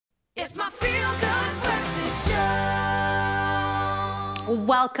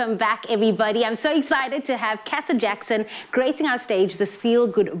Welcome back, everybody. I'm so excited to have Cassa Jackson gracing our stage this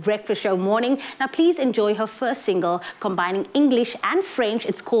feel-good breakfast show morning. Now, please enjoy her first single combining English and French.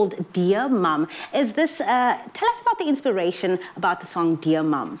 It's called Dear Mum. Tell us about the inspiration about the song Dear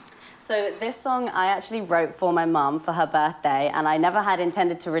Mum. So this song I actually wrote for my mum for her birthday, and I never had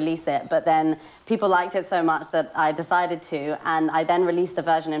intended to release it, but then people liked it so much that I decided to, and I then released a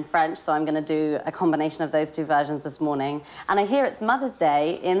version in French, so I'm going to do a combination of those two versions this morning. And I hear it's Mother's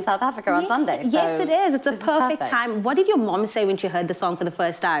Day in South Africa on Sunday. So yes, it is. It's a perfect time. What did your mom say when she heard the song for the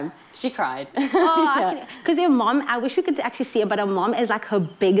first time? She cried. Oh, because your mom, I wish we could actually see her, but her mom is like her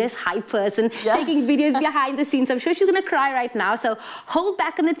biggest hype person, taking videos behind the scenes. I'm sure she's going to cry right now. So hold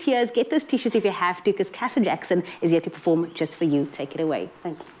back on the tears, get those tissues if you have to, because Cassa Jackson is here to perform just for you. Take it away.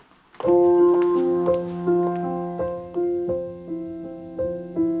 Thank you.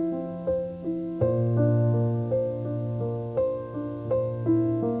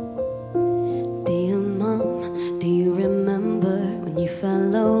 Dear Mom, do you remember when you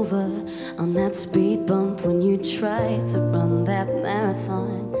fell over on that speed bump when you tried to run that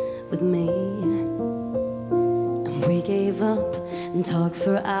marathon with me? And we gave up and talked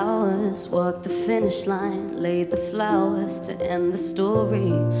for hours, walked the finish line, laid the flowers to end the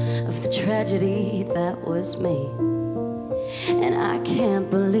story of the tragedy that was me. And I can't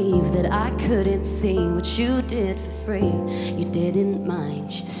believe that I couldn't see what you did for free. You didn't mind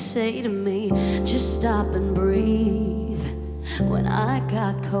just to say to me, just stop and breathe, when I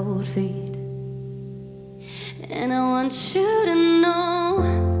got cold feet. And I want you to know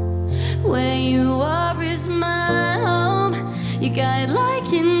where you are is my home. You got it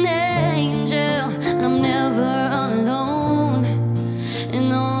like an angel, and I'm never alone.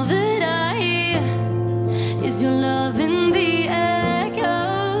 And all that I hear is your love in the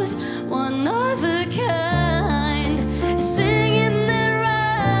echoes, one of a kind, singing that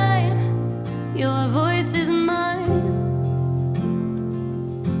rhyme. Your voice is mine.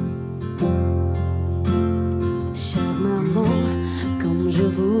 Chère maman, comme je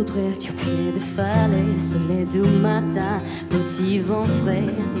voudrais qu'au pied des falaises, sur les doux matins, petit vent frais,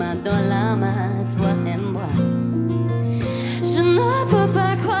 main dans la main, toi et moi. Je ne peux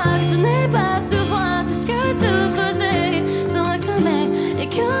pas croire que je n'ai pas su voir tout ce que tu faisais sans réclamer. Et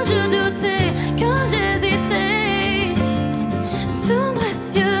quand je doutais, quand j'hésitais, tu me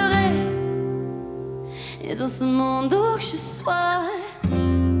rassurais. Et dans ce monde où que je sois,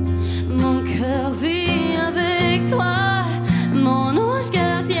 mon cœur vit avec toi, mon ange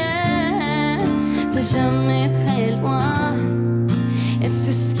gardien, pas jamais très loin. Et tout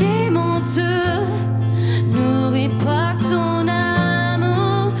ce qui m'entoure, nourri par ton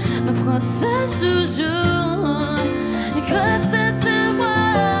amour, me protège toujours. Et grâce à ta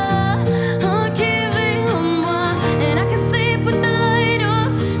voix, qui vit en moi, and I can sleep with the light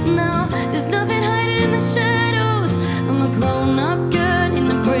off. Now there's nothing hiding in the shadows. I'm a grown-up girl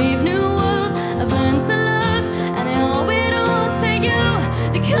in a brave new world. I've learned to love, and I owe it all to you.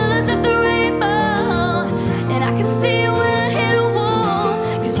 The colors of the rainbow, and I can see you when I hit a wall,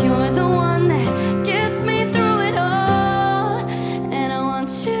 'cause you're the one that gets me through it all. And I want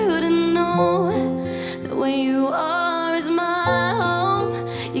you to know that where you are is my home.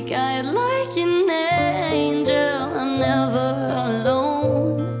 You got it like an angel, I'm never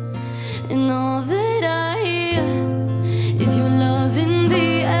alone. And all that I hear is your love in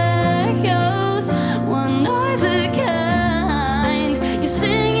the echoes, one of a kind. You're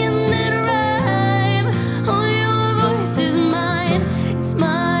singing that rhyme, oh, your voice is mine. It's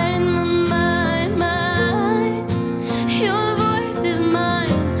mine, mine, mine. Your voice is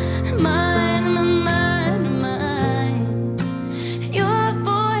mine, mine, mine, mine. Your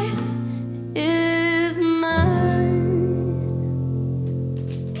voice is mine.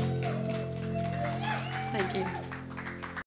 Thank you.